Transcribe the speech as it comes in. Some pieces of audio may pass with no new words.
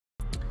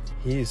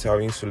Here is how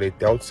you insulate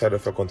the outside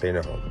of a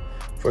container home.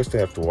 First you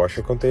have to wash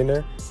your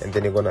container, and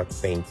then you're gonna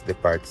paint the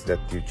parts that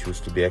you choose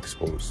to be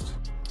exposed.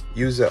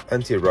 Use an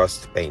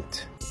anti-rust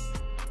paint.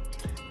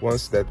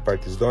 Once that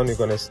part is done, you're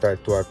gonna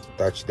start to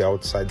attach the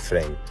outside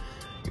frame.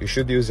 You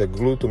should use a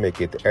glue to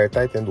make it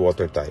airtight and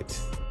watertight.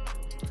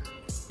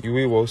 You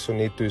will also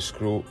need to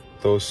screw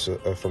those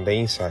from the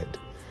inside.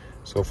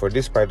 So for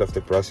this part of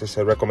the process,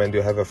 I recommend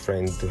you have a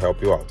friend to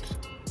help you out.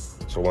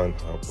 So one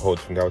hold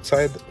from the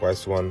outside,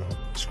 whilst one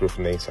screw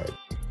from the inside.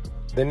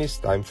 Then it's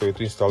time for you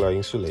to install our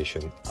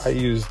insulation. I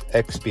used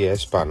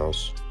XPS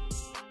panels.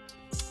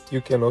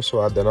 You can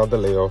also add another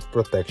layer of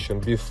protection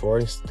before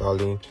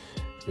installing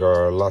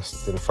your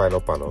last and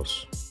final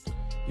panels.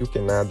 You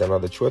can add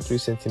another 2 or 3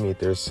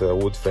 centimeters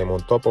wood frame on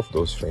top of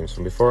those frames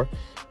from before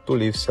to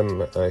leave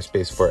some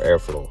space for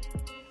airflow.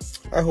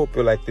 I hope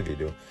you liked the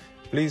video.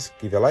 Please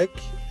give a like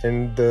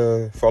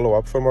and follow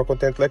up for more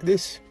content like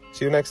this.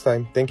 See you next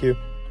time. Thank you.